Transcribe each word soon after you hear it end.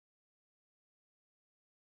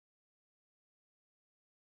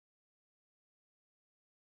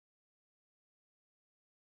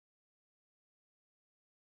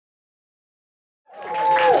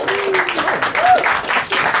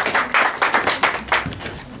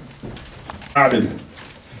Adam.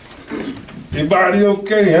 Everybody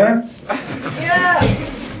okay, huh? Yeah.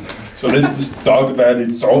 So let's talk about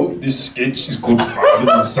it. So this sketch is called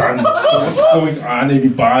Father and Son. So what's going on,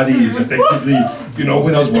 everybody, is effectively, you know,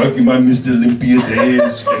 when I was working my Mr. Olympia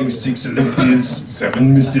days, getting 6 Olympias,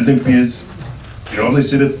 7 Mr. Olympias, you know, they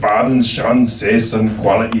say that father and son share some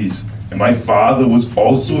qualities. And my father was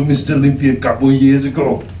also a Mr. Olympia a couple of years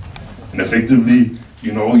ago. And effectively,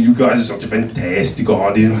 you know, you guys are such a fantastic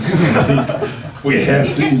audience. And I think we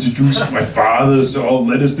have to introduce my father, so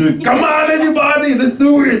let us do it. Come on, everybody, let's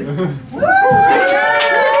do it.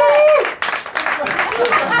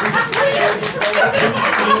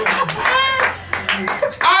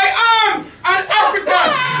 I am an African.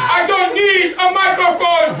 I don't need a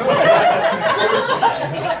microphone.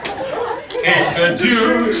 It's a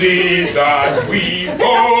duty that we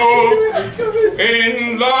owe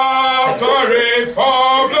in laughter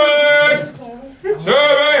republic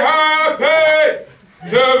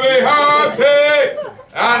to be happy,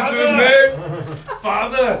 and to make.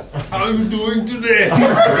 Father, how are you doing today?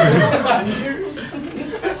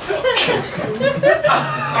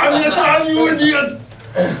 I'm your son, you idiot.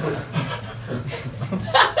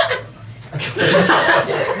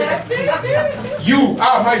 You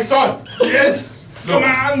are my son. Yes, come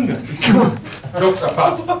on. Jokes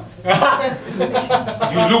apart.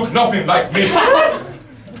 You look nothing like me.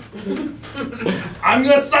 I'm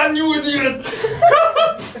your son, you idiot.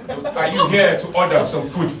 Are you here to order some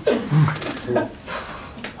food?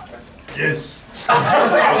 Yes.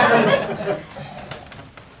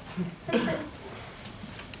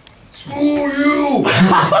 Screw you.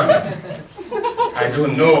 I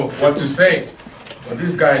don't know what to say, but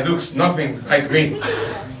this guy looks nothing like me.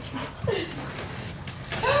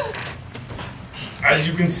 As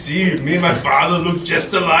you can see, me and my father look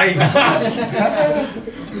just alike.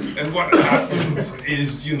 And what happens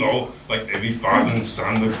is, you know, like every father and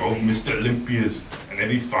son are both Mr. Olympias, and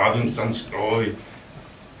every father and son story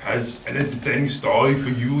has an entertaining story for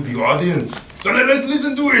you, the audience. So let's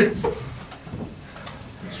listen to it.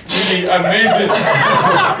 It's really amazing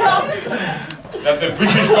that the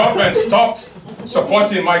British government stopped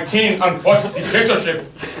supporting my teen and pot dictatorship.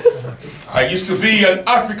 I used to be an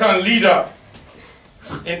African leader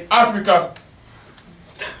in Africa,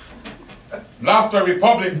 Laughter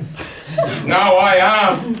Republic. Now I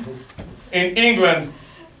am in England,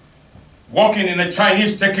 working in a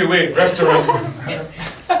Chinese takeaway restaurant.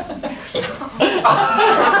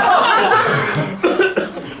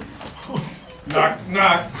 Knock,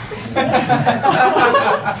 knock.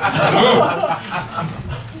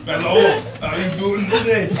 Hello, how are you doing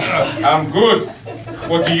today, sir? I'm good.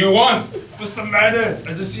 What do you want? What's the matter?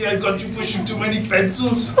 As I see, I got you pushing too many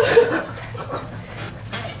pencils.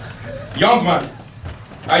 Young man,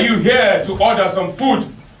 are you here to order some food?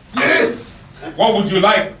 Yes, What would you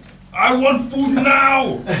like? I want food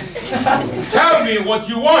now. Tell me what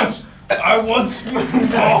you want. I want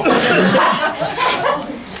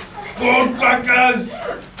corn crackers.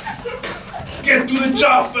 Get to the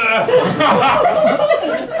chopper.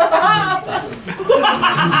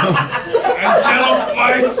 And jello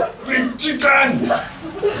rice with chicken.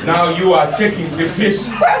 Now you are taking the piss.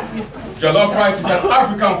 Jollof rice is an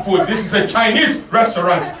African food. This is a Chinese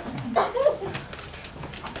restaurant.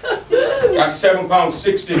 That's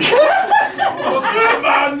 £7.60. Okay,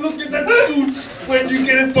 man, look at that suit. Where'd you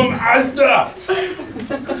get it from, Asda?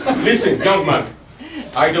 Listen, young man,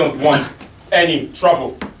 I don't want any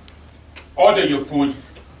trouble. Order your food,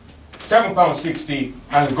 £7.60,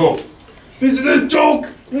 and go. This is a joke.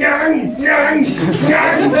 Nyang, nyang,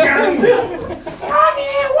 nyang, nyang. Mommy,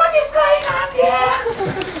 what is going on here?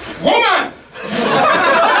 Woman!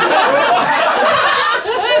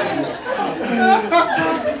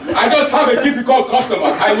 I just have a difficult customer.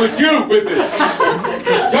 I will deal with this.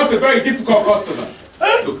 Just a very difficult customer.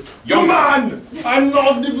 Look, young Come on, I'm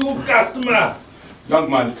not a difficult customer. Young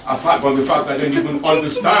man, apart from the fact I don't even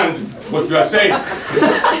understand what you are saying,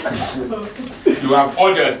 you have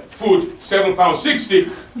ordered food,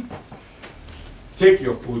 £7.60. Take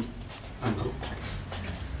your food and go.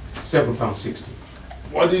 £7.60.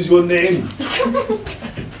 What is your name?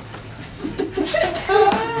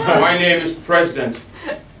 My name is President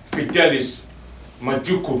Fidelis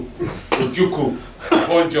Majuku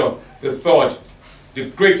Bonjo III, the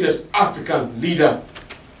greatest African leader.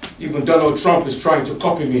 Even Donald Trump is trying to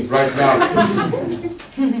copy me right now.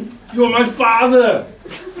 You're my father.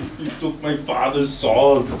 You took my father's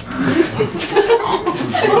sword.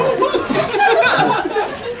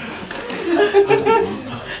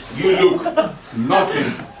 You look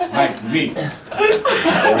nothing like me.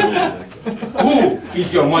 Who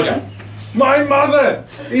is your mother? My mother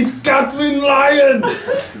is Catherine Lyon.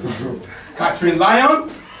 Catherine Lyon?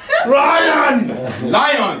 Ryan!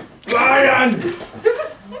 Lion! Ryan!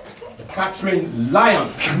 Catherine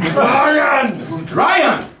Lyon. Ryan!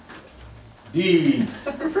 Ryan!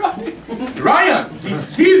 Ryan, the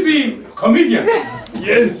TV comedian.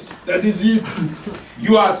 Yes, that is it.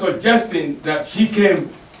 You are suggesting that she came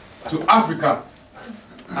to Africa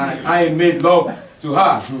and I made love to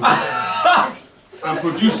her and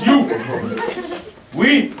produced you. Do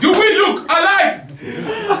we look alike?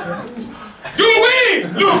 Do we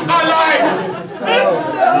look alike?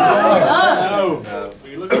 No.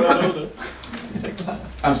 We look a lot older.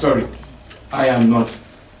 I'm sorry. I am not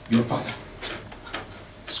your father.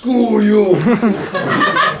 Screw you.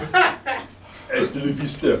 Hasta la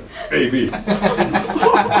vista, baby.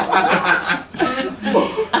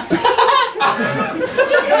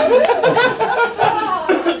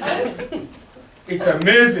 It's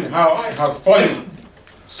amazing how I have fallen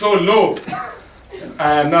so low.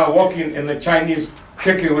 I am now working in the Chinese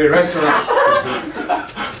takeaway restaurant.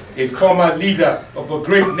 A former leader of a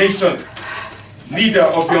great nation, leader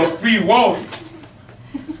of your free world.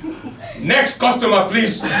 Next customer,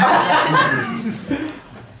 please.